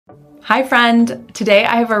Hi, friend. Today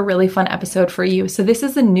I have a really fun episode for you. So this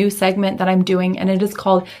is a new segment that I'm doing, and it is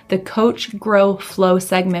called the Coach Grow Flow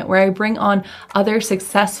segment, where I bring on other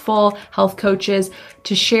successful health coaches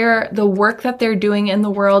to share the work that they're doing in the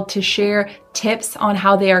world, to share tips on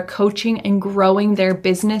how they are coaching and growing their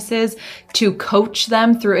businesses, to coach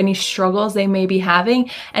them through any struggles they may be having.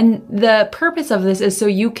 And the purpose of this is so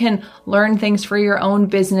you can learn things for your own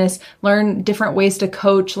business, learn different ways to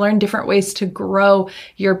coach, learn different ways to grow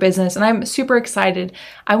your business. And I'm super excited.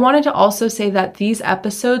 I wanted to also say that these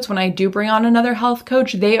episodes, when I do bring on another health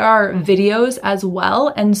coach, they are videos as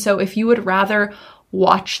well. And so if you would rather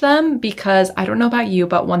watch them, because I don't know about you,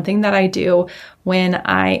 but one thing that I do when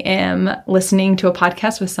I am listening to a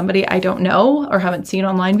podcast with somebody I don't know or haven't seen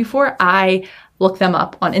online before, I look them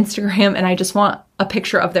up on Instagram and I just want a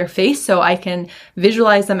picture of their face so I can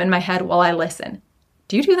visualize them in my head while I listen.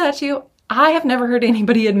 Do you do that too? I have never heard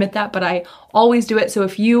anybody admit that, but I always do it. So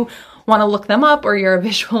if you want to look them up or you're a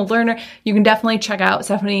visual learner, you can definitely check out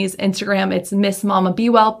Stephanie's Instagram. It's Miss Mama Be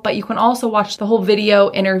Well, but you can also watch the whole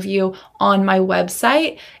video interview on my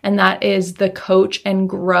website, and that is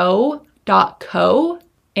thecoachandgrow.co.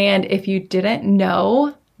 And if you didn't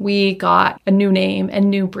know, we got a new name and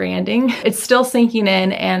new branding. It's still sinking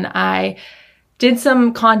in, and I did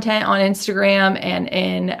some content on Instagram and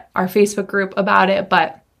in our Facebook group about it,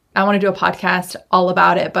 but I want to do a podcast all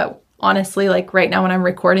about it. But honestly, like right now when I'm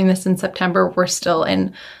recording this in September, we're still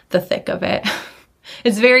in the thick of it.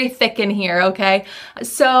 It's very thick in here, okay?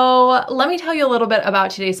 So let me tell you a little bit about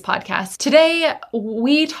today's podcast. Today,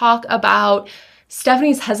 we talk about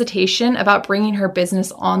Stephanie's hesitation about bringing her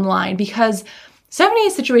business online, because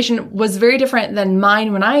Stephanie's situation was very different than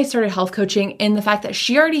mine when I started health coaching, in the fact that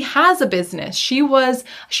she already has a business. She is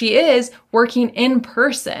working in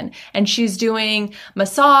person, and she's doing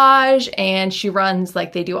massage, and she runs,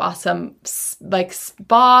 like, they do awesome like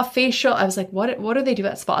spa facial. I was like, what do they do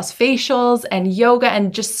at spas? Facials and yoga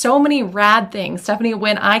and just so many rad things. Stephanie,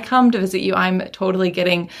 when I come to visit you, I'm totally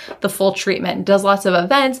getting the full treatment. Does lots of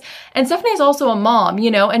events. And Stephanie's also a mom,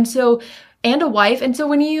 and a wife. And so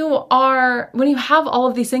when you have all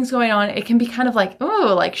of these things going on, it can be kind of like,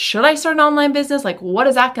 oh, like, should I start an online business? Like, what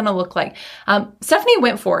is that going to look like? Stephanie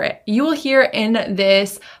went for it. You will hear in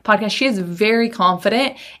this podcast, she is very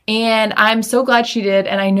confident, and I'm so glad she did.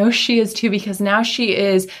 And I know she is too, because now she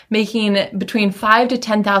is making between $5,000 to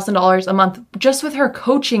 $10,000 a month just with her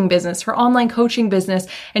coaching business, her online coaching business.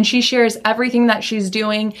 And she shares everything that she's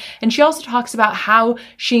doing. And she also talks about how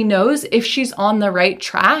she knows if she's on the right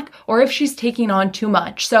track or if she's taking on too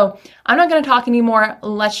much. So I'm not going to talk anymore.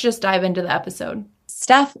 Let's just dive into the episode.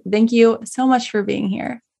 Steph, thank you so much for being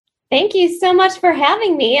here. Thank you so much for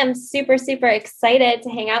having me. I'm super, super excited to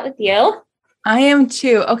hang out with you. I am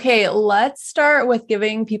too. Okay, let's start with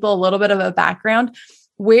giving people a little bit of a background.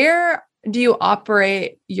 Where do you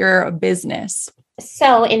operate your business?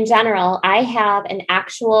 So in general, I have an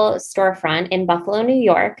actual storefront in Buffalo, New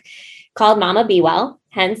York called Mama Be Well,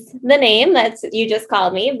 hence the name that you just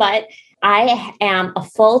called me. But I am a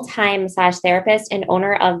full-time massage therapist and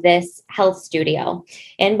owner of this health studio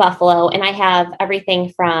in Buffalo. And I have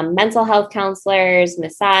everything from mental health counselors,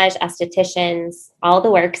 massage, estheticians, all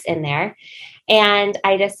the works in there. And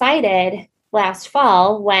I decided last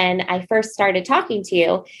fall, when I first started talking to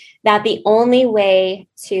you, that the only way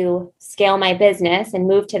to scale my business and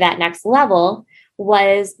move to that next level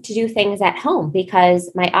was to do things at home,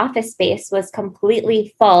 because my office space was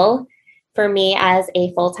completely full for me as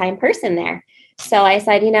a full-time person there. So I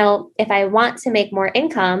said, if I want to make more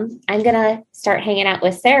income, I'm going to start hanging out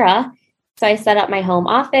with Sarah. So I set up my home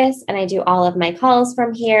office and I do all of my calls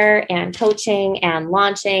from here, and coaching and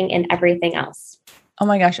launching and everything else. Oh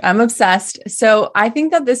my gosh, I'm obsessed. So I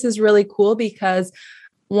think that this is really cool, because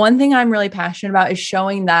one thing I'm really passionate about is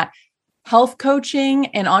showing that health coaching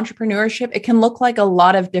and entrepreneurship, it can look like a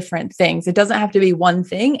lot of different things. It doesn't have to be one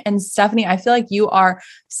thing. And Stephanie, I feel like you are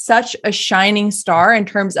such a shining star in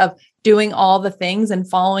terms of doing all the things and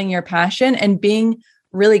following your passion and being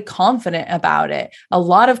really confident about it. A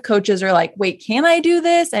lot of coaches are like, wait, can I do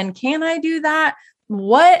this? And can I do that?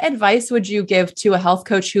 What advice would you give to a health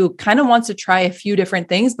coach who kind of wants to try a few different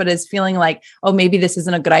things, but is feeling like, oh, maybe this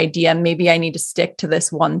isn't a good idea. Maybe I need to stick to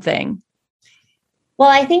this one thing? Well,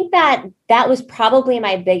 I think that was probably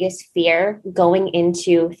my biggest fear going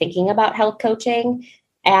into thinking about health coaching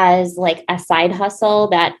as like a side hustle,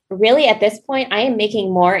 that really at this point, I am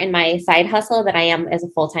making more in my side hustle than I am as a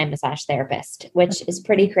full-time massage therapist, which is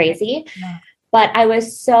pretty crazy. Yeah. But I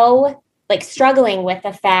was so struggling with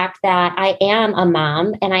the fact that I am a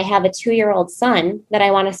mom and I have a 2-year-old son that I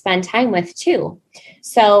want to spend time with too.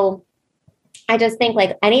 So I just think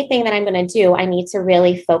like anything that I'm going to do, I need to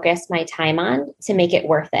really focus my time on to make it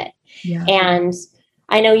worth it. Yeah. And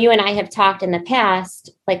I know you and I have talked in the past,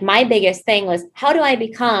 like my biggest thing was, how do I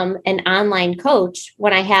become an online coach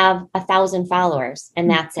when I have 1,000 followers and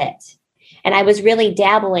that's it? And I was really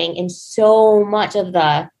dabbling in so much of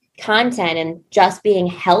the content and just being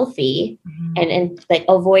healthy and like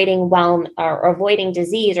avoiding or avoiding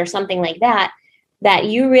disease or something like that, that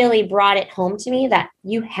you really brought it home to me that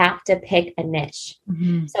you have to pick a niche.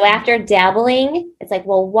 So after dabbling, it's like,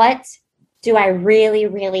 well, what do I really,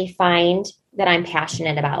 really find that I'm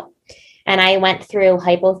passionate about? And I went through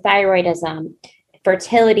hypothyroidism,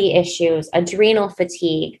 fertility issues, adrenal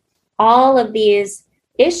fatigue, all of these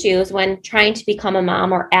issues when trying to become a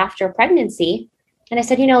mom or after pregnancy. And I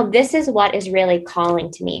said, this is what is really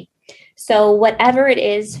calling to me. So whatever it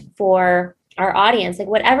is for our audience, like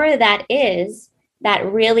whatever that is that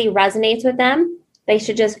really resonates with them, they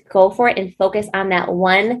should just go for it and focus on that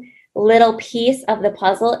one little piece of the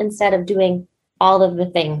puzzle instead of doing all of the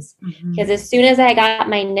things. Because as soon as I got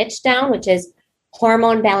my niche down, which is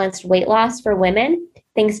hormone balanced weight loss for women,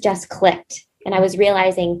 things just clicked. And I was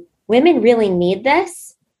realizing women really need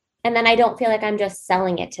this. And then I don't feel like I'm just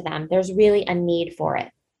selling it to them. There's really a need for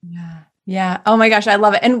it. Yeah. Yeah. Oh my gosh. I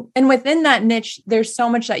love it. And within that niche, there's so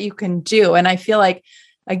much that you can do. And I feel like,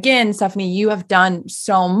 again, Stephanie, you have done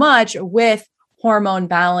so much with hormone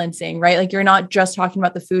balancing, right? Like you're not just talking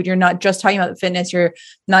about the food. You're not just talking about the fitness. You're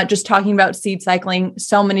not just talking about seed cycling,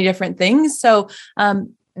 so many different things. So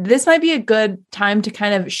this might be a good time to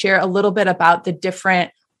kind of share a little bit about the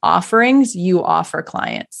different offerings you offer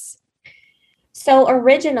clients. So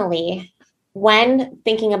originally, when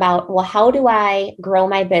thinking about, well, how do I grow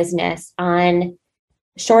my business on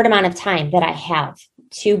short amount of time that I have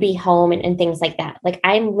to be home and things like that? Like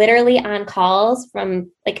I'm literally on calls from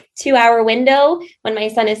like 2-hour window when my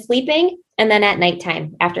son is sleeping and then at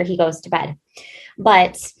nighttime after he goes to bed.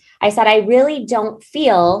 But I said, I really don't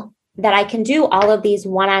feel that I can do all of these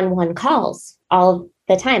one-on-one calls all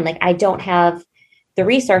the time. Like I don't have the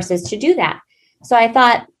resources to do that. So I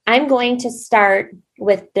thought I'm going to start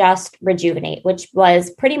with just Rejuvenate, which was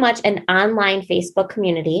pretty much an online Facebook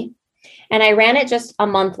community. And I ran it just a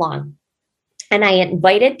month long. And I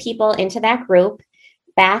invited people into that group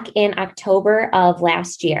back in October of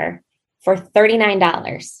last year for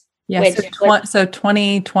 $39. Yeah. So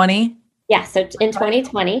 2020? Yeah. So in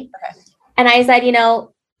 2020. Okay. And I said,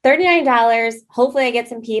 $39, hopefully I get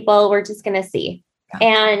some people. We're just going to see. Okay.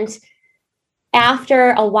 And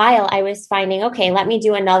after a while, I was finding, okay, let me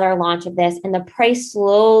do another launch of this. And the price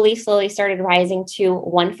slowly started rising to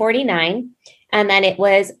 $149. And then it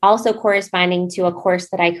was also corresponding to a course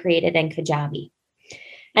that I created in Kajabi.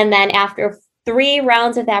 And then after 3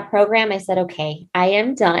 rounds of that program, I said, okay, I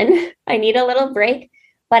am done. I need a little break.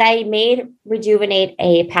 But I made Rejuvenate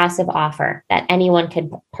a passive offer that anyone could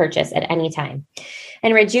purchase at any time.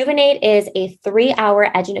 And Rejuvenate is a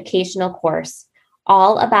 3-hour educational course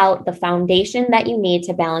all about the foundation that you need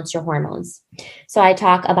to balance your hormones. So I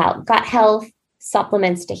talk about gut health,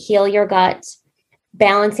 supplements to heal your gut,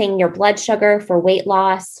 balancing your blood sugar for weight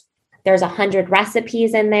loss. There's 100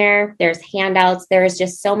 recipes in there. There's handouts. There's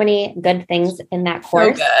just so many good things in that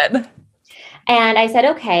course. So good. And I said,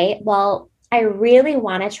 okay, well, I really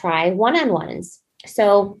want to try one-on-ones.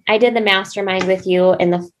 So I did the mastermind with you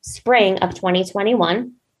in the spring of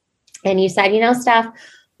 2021. And you said, Steph,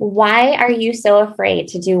 why are you so afraid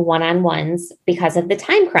to do one-on-ones because of the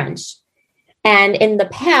time crunch? And in the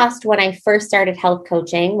past, when I first started health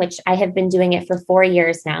coaching, which I have been doing it for 4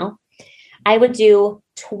 years now, I would do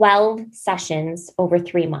 12 sessions over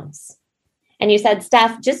 3 months. And you said,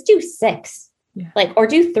 Steph, just do 6, or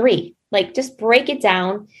do 3, just break it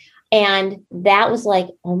down. And that was like,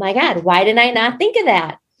 oh my God, why didn't I not think of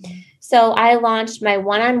that? So I launched my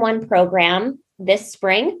one-on-one program this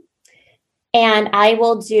spring, and I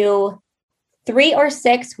will do 3 or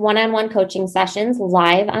 6 one-on-one coaching sessions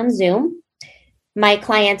live on Zoom. My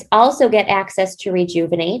clients also get access to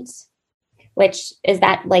Rejuvenate, which is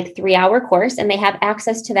that 3-hour course, and they have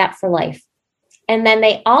access to that for life. And then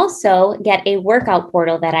they also get a workout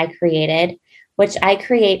portal that I created, which I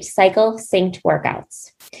create cycle synced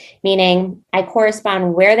workouts, meaning I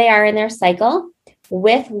correspond where they are in their cycle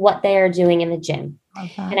with what they are doing in the gym.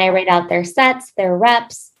 Okay. And I write out their sets, their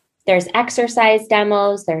reps. There's exercise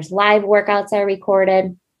demos, there's live workouts I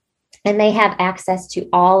recorded, and they have access to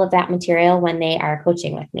all of that material when they are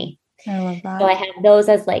coaching with me. I love that. So I have those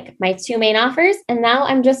as my 2 main offers. And now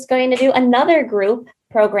I'm just going to do another group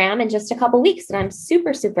program in just a couple weeks that I'm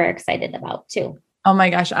super, super excited about too. Oh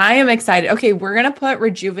my gosh, I am excited. Okay, we're going to put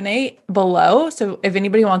Rejuvenate below. So if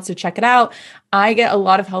anybody wants to check it out, I get a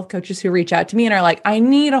lot of health coaches who reach out to me and are like, I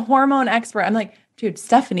need a hormone expert. I'm like, dude,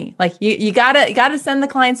 Stephanie, like you gotta send the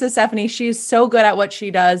clients to Stephanie. She's so good at what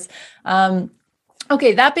she does.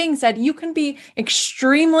 Okay, that being said, you can be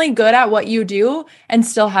extremely good at what you do and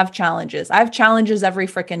still have challenges. I have challenges every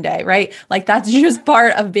freaking day, right? Like that's just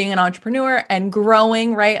part of being an entrepreneur and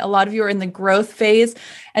growing, right? A lot of you are in the growth phase.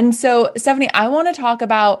 And so, Stephanie, I want to talk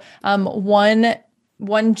about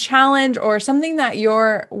one challenge or something that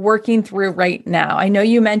you're working through right now. I know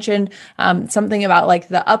you mentioned something about like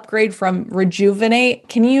the upgrade from Rejuvenate.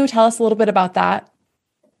 Can you tell us a little bit about that?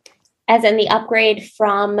 As in the upgrade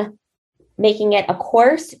from making it a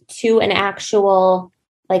course to an actual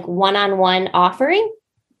like one-on-one offering?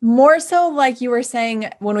 More so like you were saying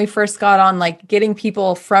when we first got on, like getting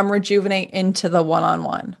people from Rejuvenate into the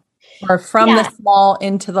one-on-one or from the small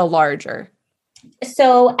into the larger.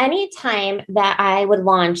 So anytime that I would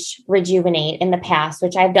launch Rejuvenate in the past,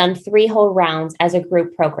 which I've done 3 whole rounds as a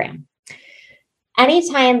group program,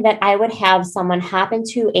 anytime that I would have someone hop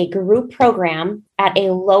into a group program at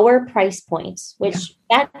a lower price point, which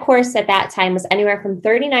that course at that time was anywhere from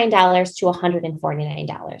 $39 to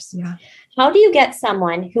 $149. Yeah. How do you get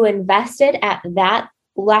someone who invested at that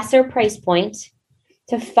lesser price point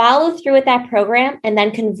to follow through with that program and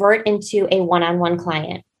then convert into a one-on-one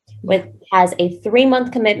client with has a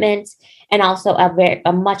 3-month commitment and also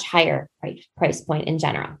a much higher price point in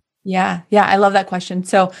general? Yeah. Yeah. I love that question.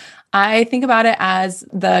 So I think about it as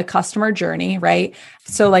the customer journey, right?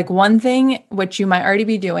 So like one thing which you might already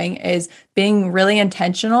be doing is being really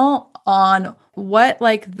intentional on what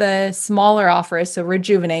like the smaller offer is, so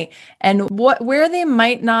Rejuvenate, and where they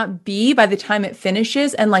might not be by the time it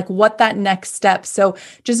finishes and like what that next step. So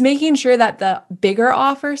just making sure that the bigger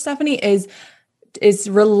offer, Stephanie, is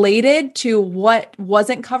related to what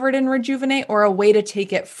wasn't covered in Rejuvenate or a way to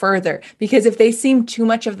take it further. Because if they seem too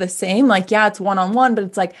much of the same, like, yeah, it's one-on-one, but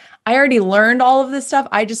it's like, I already learned all of this stuff.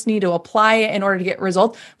 I just need to apply it in order to get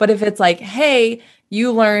results. But if it's like, hey,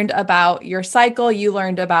 you learned about your cycle, you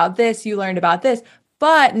learned about this, you learned about this,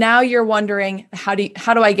 but now you're wondering, how do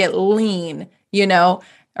I get lean,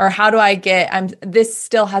 or how do I this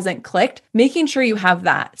still hasn't clicked, making sure you have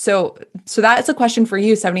that. So that's a question for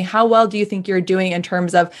you, Stephanie. How well do you think you're doing in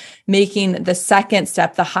terms of making the second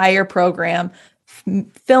step, the higher program,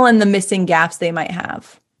 fill in the missing gaps they might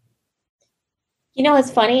have?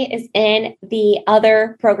 What's funny is in the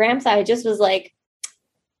other programs, I just was like,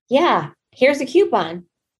 yeah, here's a coupon.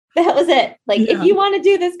 That was it. Like, if you want to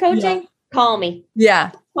do this coaching, call me.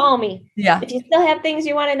 Yeah. Call me. Yeah. If you still have things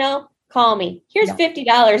you want to know, call me. Here's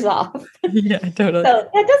 $50 off. Yeah, totally. So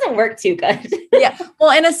that doesn't work too good. Yeah.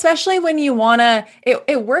 Well, and especially when you want to,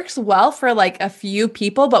 it works well for like a few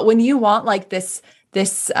people, but when you want like this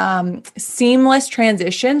seamless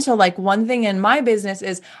transition. So like one thing in my business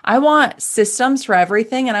is I want systems for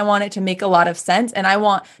everything and I want it to make a lot of sense. And I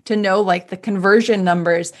want to know like the conversion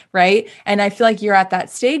numbers, right? And I feel like you're at that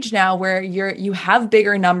stage now where you have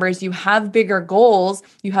bigger numbers, you have bigger goals,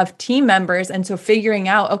 you have team members. And so figuring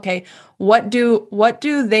out, okay, what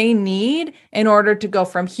do they need in order to go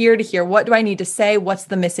from here to here? What do I need to say? What's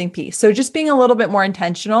the missing piece? So just being a little bit more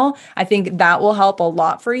intentional, I think that will help a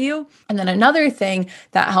lot for you. And then another thing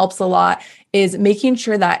that helps a lot is making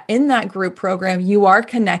sure that in that group program, you are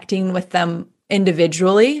connecting with them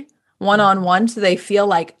individually, one-on-one, so they feel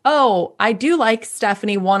like, oh, I do like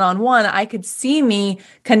Stephanie one-on-one. I could see me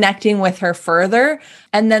connecting with her further.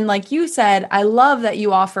 And then like you said, I love that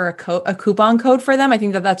you offer a coupon code for them. I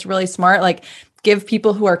think that that's really smart. Like give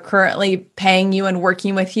people who are currently paying you and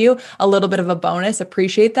working with you a little bit of a bonus,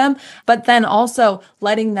 appreciate them. But then also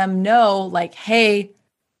letting them know like, hey,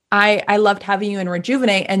 I loved having you in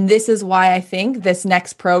Rejuvenate, and this is why I think this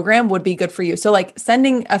next program would be good for you. So like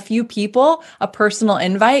sending a few people a personal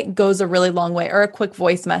invite goes a really long way, or a quick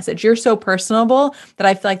voice message. You're so personable that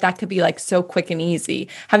I feel like that could be like so quick and easy.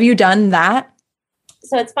 Have you done that?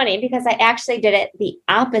 So it's funny because I actually did it the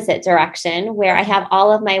opposite direction, where I have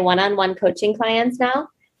all of my one-on-one coaching clients now.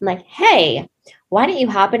 I'm like, hey, why don't you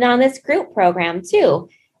hop in on this group program too?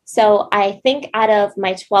 So I think out of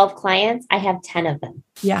my 12 clients, I have 10 of them.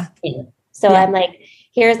 Yeah. So I'm like,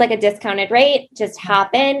 here's like a discounted rate. Just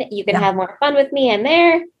hop in. You can have more fun with me in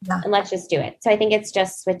there and let's just do it. So I think it's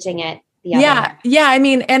just switching it. Yeah. I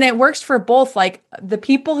mean, and it works for both. Like the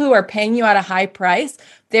people who are paying you at a high price,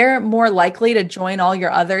 they're more likely to join all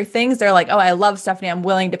your other things. They're like, oh, I love Stephanie. I'm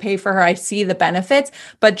willing to pay for her. I see the benefits,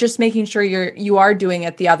 but just making sure you are doing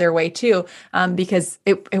it the other way too. Because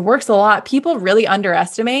it works a lot. People really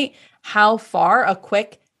underestimate how far a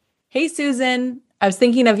quick, hey, Susan, I was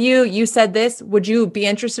thinking of you. You said this. Would you be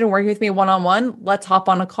interested in working with me one-on-one? Let's hop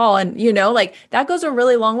on a call. And, like that goes a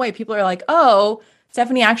really long way. People are like, oh,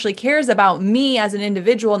 Stephanie actually cares about me as an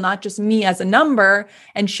individual, not just me as a number.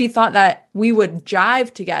 And she thought that we would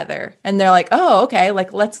jive together. And they're like, oh, okay,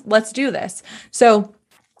 like let's do this. So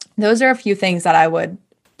those are a few things that I would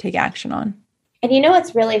take action on. And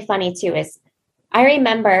what's really funny too is I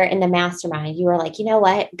remember in the mastermind, you were like, you know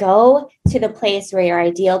what? Go to the place where your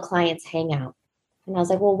ideal clients hang out. And I was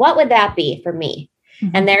like, well, what would that be for me?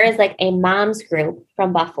 Mm-hmm. And there is like a mom's group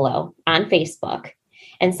from Buffalo on Facebook.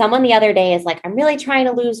 And someone the other day is like, I'm really trying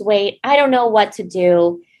to lose weight. I don't know what to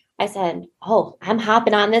do. I said, oh, I'm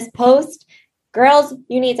hopping on this post. Girls,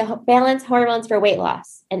 you need to balance hormones for weight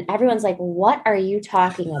loss. And everyone's like, what are you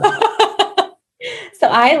talking about? So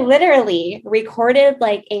I literally recorded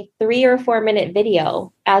like a 3 or 4 minute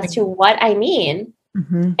video as to what I mean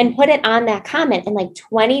and put it on that comment. And like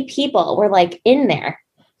 20 people were like in there.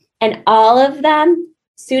 And all of them,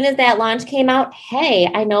 as soon as that launch came out, hey,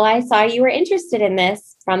 I know I saw you were interested in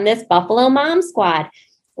this from this Buffalo Mom Squad.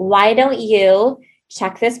 Why don't you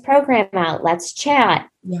check this program out? Let's chat.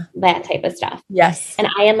 Yeah. That type of stuff. Yes. And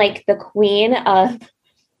I am like the queen of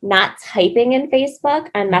not typing in Facebook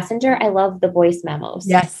on Messenger. I love the voice memos.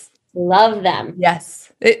 Yes. Love them.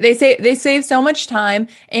 Yes. They save so much time,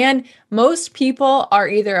 and most people are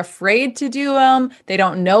either afraid to do them. They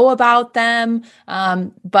don't know about them.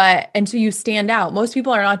 And so you stand out. Most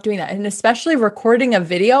people are not doing that. And especially recording a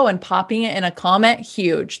video and popping it in a comment,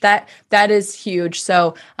 huge. That is huge.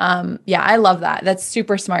 So, I love that. That's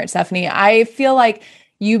super smart, Stephanie. I feel like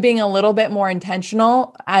you being a little bit more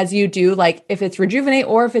intentional as you do, like if it's Rejuvenate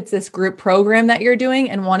or if it's this group program that you're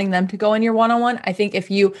doing and wanting them to go in your one-on-one, I think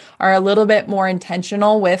if you are a little bit more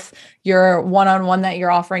intentional with your one-on-one that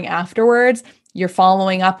you're offering afterwards, you're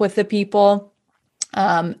following up with the people.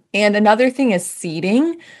 And another thing is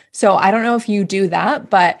seeding. So I don't know if you do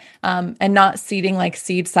that, but, and not seeding like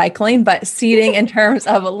seed cycling, but seeding in terms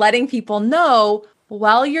of letting people know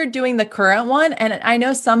while you're doing the current one. And I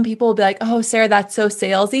know some people will be like, oh, Sarah, that's so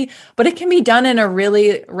salesy, but it can be done in a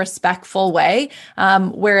really respectful way,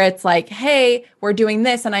 where it's like, hey, we're doing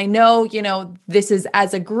this. And I know, this is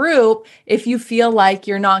as a group. If you feel like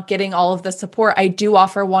you're not getting all of the support, I do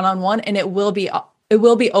offer one-on-one, and it will be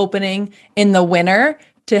opening in the winter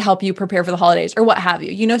to help you prepare for the holidays or what have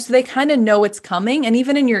you, so they kind of know it's coming. And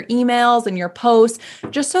even in your emails and your posts,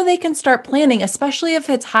 just so they can start planning, especially if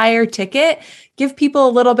it's higher ticket, give people a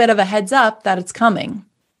little bit of a heads up that it's coming.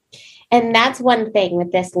 And that's one thing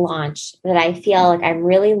with this launch that I feel like I'm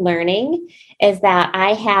really learning is that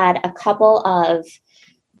I had a couple of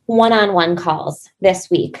one-on-one calls this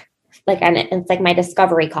week. It's like my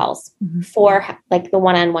discovery calls for like the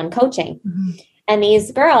one-on-one coaching. And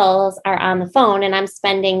these girls are on the phone and I'm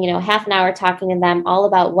spending, half an hour talking to them all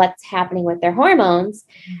about what's happening with their hormones.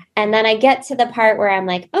 And then I get to the part where I'm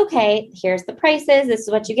like, okay, here's the prices. This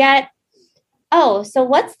is what you get. Oh, so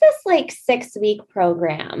what's this like 6-week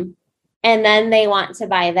program? And then they want to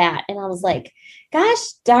buy that. And I was like,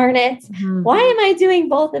 gosh darn it. Why am I doing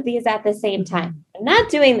both of these at the same time? I'm not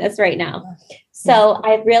doing this right now. So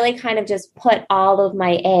I really kind of just put all of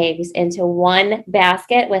my eggs into one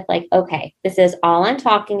basket with like, okay, this is all I'm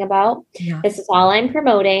talking about. Yeah. This is all I'm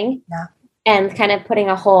promoting. Yeah. And kind of putting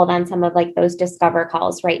a hold on some of like those discover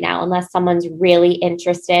calls right now, unless someone's really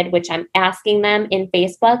interested, which I'm asking them in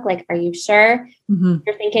Facebook, like, are you sure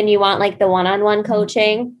you're thinking you want like the one-on-one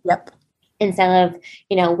coaching? Yep. Instead of,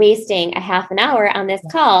 wasting a half an hour on this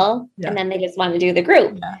call and then they just want to do the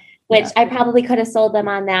group. Yeah. Which I probably could have sold them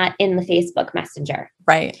on that in the Facebook Messenger.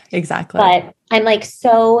 Right, exactly. But I'm like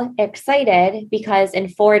so excited because in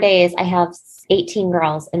 4 days, I have 18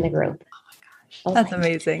 girls in the group. Oh my gosh, that's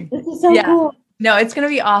amazing. This is so cool. No, it's going to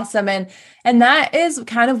be awesome. And that is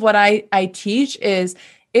kind of what I teach is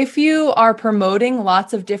if you are promoting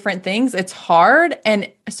lots of different things, it's hard. And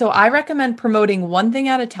so I recommend promoting one thing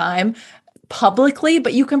at a time publicly,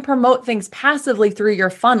 but you can promote things passively through your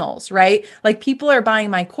funnels, right? Like people are buying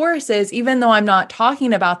my courses, even though I'm not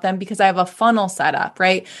talking about them because I have a funnel set up,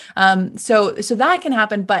 right? So that can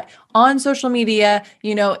happen, but on social media,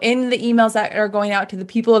 in the emails that are going out to the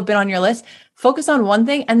people who have been on your list, focus on one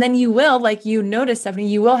thing. And then you will, like you noticed, Stephanie,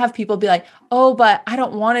 you will have people be like, oh, but I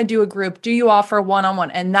don't want to do a group. Do you offer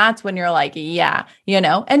one-on-one? And that's when you're like, yeah,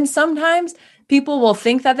 and sometimes people will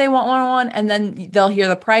think that they want one-on-one and then they'll hear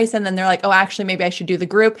the price and then they're like, oh, actually, maybe I should do the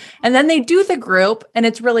group. And then they do the group and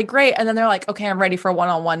it's really great. And then they're like, okay, I'm ready for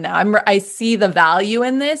one-on-one now. I see the value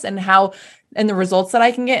in this and the results that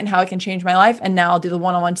I can get and how it can change my life. And now I'll do the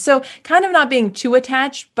one-on-one. So kind of not being too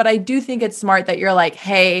attached, but I do think it's smart that you're like,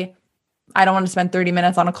 hey, I don't want to spend 30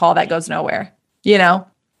 minutes on a call that goes nowhere. you know?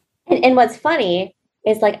 And what's funny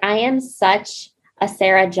is like, I am such a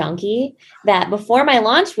Sarah junkie that before my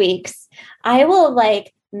launch weeks, I will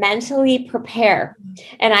like mentally prepare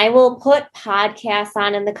and I will put podcasts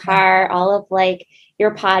on in the car, all of like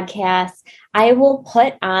your podcasts. I will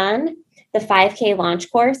put on the 5K launch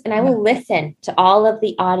course and I will listen to all of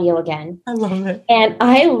the audio again. I love it. And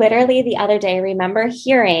I literally the other day remember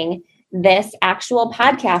hearing this actual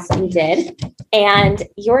podcast you did. And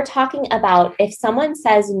you're talking about if someone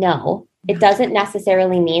says no, it doesn't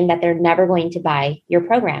necessarily mean that they're never going to buy your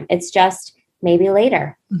program. It's just maybe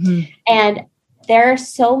later. Mm-hmm. And there are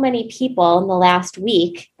so many people in the last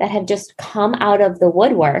week that have just come out of the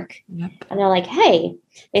woodwork. Yep. And they're like, hey,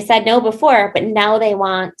 they said no before, but now they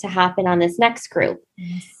want to hop in on this next group.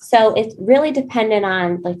 Yes. So it's really dependent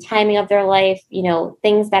on like timing of their life, you know,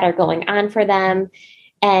 things that are going on for them.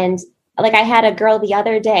 And like I had a girl the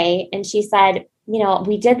other day and she said, you know,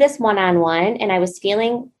 we did this one-on-one and I was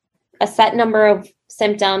feeling a set number of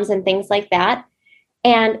symptoms and things like that.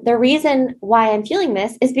 And the reason why I'm feeling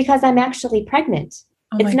this is because I'm actually pregnant.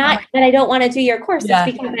 It's not that I don't want to do your course. Yeah.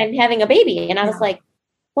 It's because I'm having a baby. And I was like,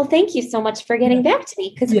 well, thank you so much for getting back to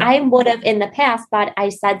me. Because I would have in the past thought I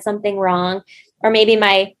said something wrong, or maybe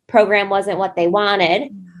my program wasn't what they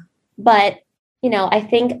wanted. But, you know, I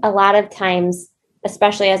think a lot of times,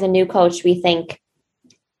 especially as a new coach, we think,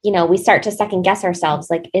 you know, we start to second guess ourselves.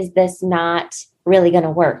 Like, is this not really going to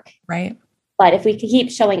work? Right. But if we keep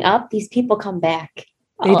showing up, these people come back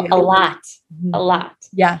a lot.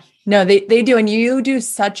 Yeah. No, they do. And you do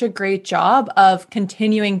such a great job of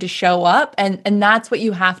continuing to show up. And that's what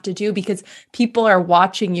you have to do because people are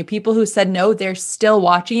watching you. People who said no, they're still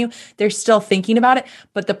watching you. They're still thinking about it.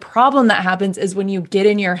 But the problem that happens is when you get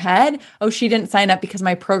in your head, oh, she didn't sign up because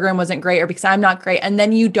my program wasn't great or because I'm not great. And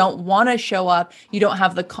then you don't want to show up. You don't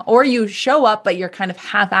have or you show up, but you're kind of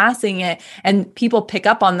half-assing it. And people pick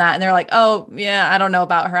up on that and they're like, oh yeah, I don't know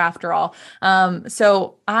about her after all.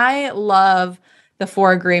 So I love The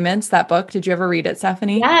 4 Agreements, that book. Did you ever read it,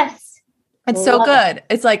 Stephanie? Yes. It's so good.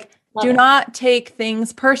 It's like, do not take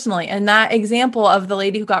things personally. And that example of the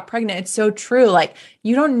lady who got pregnant, it's so true. Like,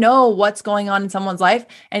 you don't know what's going on in someone's life.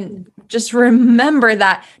 And just remember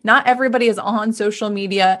that not everybody is on social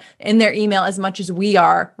media in their email as much as we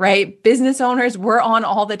are, right? Business owners, we're on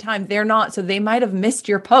all the time. They're not. So they might have missed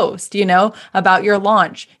your post, you know, about your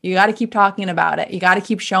launch. You got to keep talking about it. You got to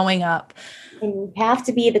keep showing up. And you have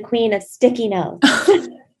to be the queen of sticky notes.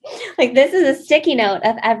 Like, this is a sticky note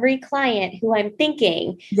of every client who I'm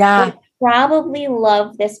thinking would probably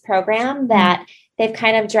love this program that they've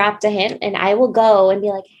kind of dropped a hint. And I will go and be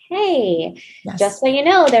like, hey, just so you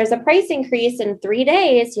know, there's a price increase in 3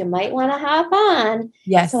 days. You might want to hop on.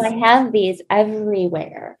 Yes. So I have these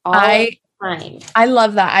everywhere all the time. I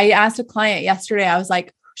love that. I asked a client yesterday, I was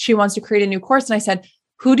like, she wants to create a new course. And I said,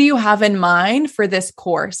 who do you have in mind for this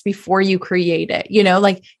course before you create it? You know,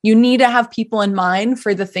 like you need to have people in mind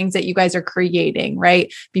for the things that you guys are creating,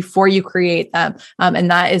 right? Before you create them.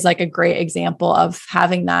 And that is like a great example of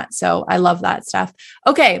having that. So I love that stuff.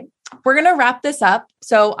 Okay. We're going to wrap this up.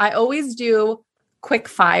 So I always do quick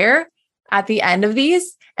fire at the end of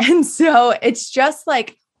these. And so it's just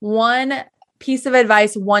like one piece of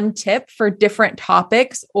advice, one tip for different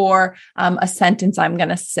topics or a sentence I'm going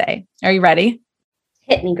to say. Are you ready?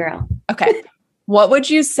 Hit me, girl. Okay. What would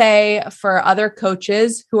you say for other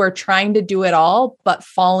coaches who are trying to do it all, but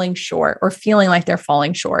falling short or feeling like they're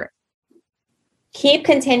falling short? Keep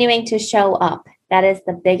continuing to show up. That is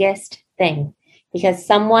the biggest thing because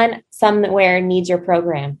someone somewhere needs your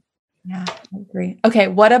program. Yeah, I agree. Okay.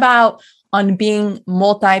 What about on being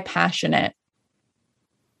multi-passionate?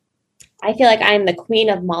 I feel like I'm the queen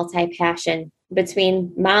of multi-passion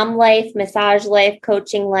between mom life, massage life,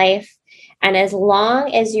 coaching life. And as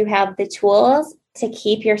long as you have the tools to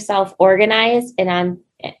keep yourself organized and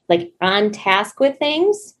on task with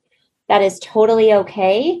things, that is totally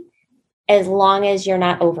okay, as long as you're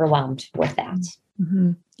not overwhelmed with that.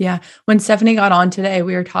 Mm-hmm. Yeah. When Stephanie got on today,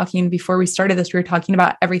 we were talking before we started this, we were talking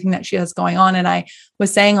about everything that she has going on. And I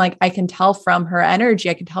was saying, like, I can tell from her energy,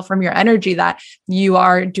 I can tell from your energy that you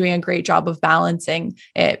are doing a great job of balancing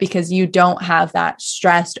it because you don't have that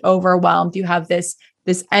stressed, overwhelmed. You have this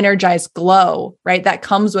energized glow, right? That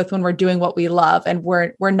comes with when we're doing what we love and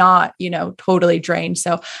we're not, you know, totally drained.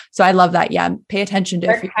 So I love that. Yeah. Pay attention to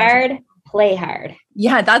work hard, play hard.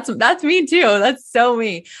 Yeah. That's me too. That's so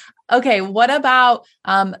me. Okay. What about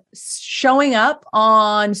showing up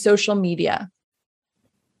on social media?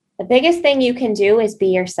 The biggest thing you can do is be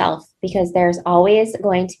yourself because there's always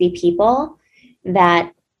going to be people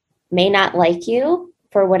that may not like you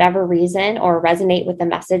for whatever reason or resonate with the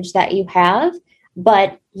message that you have.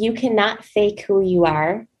 but you cannot fake who you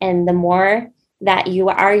are. And the more that you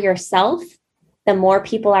are yourself, the more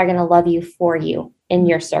people are going to love you for you in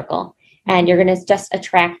your circle. And you're going to just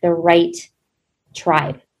attract the right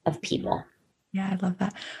tribe of people. Yeah, I love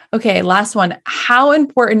that. Okay, last one. How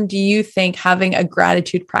important do you think having a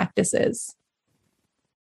gratitude practice is?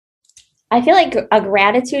 I feel like a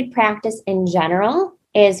gratitude practice in general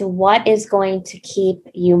is what is going to keep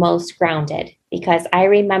you most grounded. Because I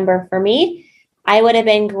remember for me, I would have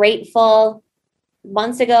been grateful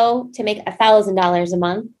months ago to make $1,000 a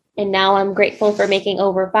month. And now I'm grateful for making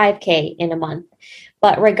over 5K in a month.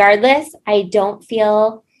 But regardless, I don't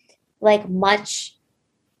feel like much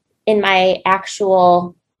in my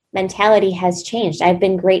actual mentality has changed. I've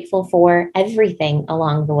been grateful for everything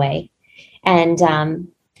along the way. And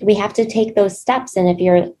we have to take those steps. And if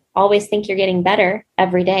you're always think you're getting better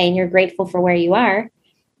every day and you're grateful for where you are,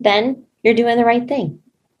 then you're doing the right thing.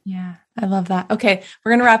 Yeah, I love that. Okay,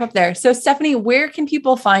 we're going to wrap up there. So Stephanie, where can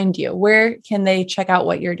people find you? Where can they check out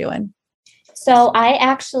what you're doing? So I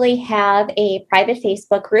actually have a private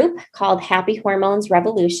Facebook group called Happy Hormones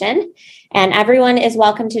Revolution, and everyone is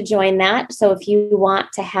welcome to join that. So if you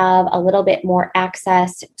want to have a little bit more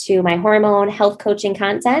access to my hormone health coaching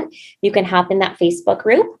content, you can hop in that Facebook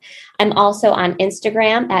group. I'm also on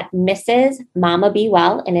Instagram at Mrs. Mama Be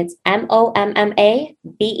Well, and it's MOMMABEE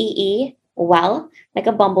well, like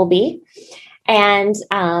a bumblebee. And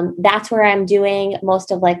that's where I'm doing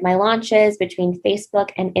most of like my launches between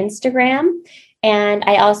Facebook and Instagram. And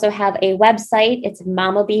I also have a website. It's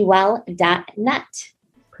mamabewell.net.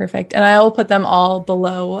 Perfect. And I will put them all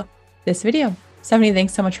below this video. Stephanie,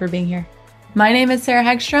 thanks so much for being here. My name is Sarah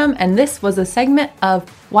Hegstrom, and this was a segment of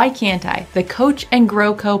Why Can't I? The Coach and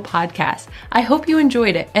Grow Co podcast. I hope you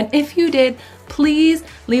enjoyed it. And if you did, please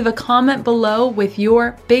leave a comment below with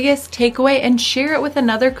your biggest takeaway and share it with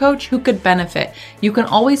another coach who could benefit. You can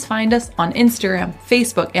always find us on Instagram,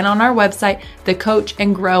 Facebook, and on our website,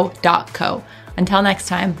 thecoachandgrow.co. Until next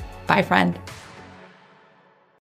time, bye friend.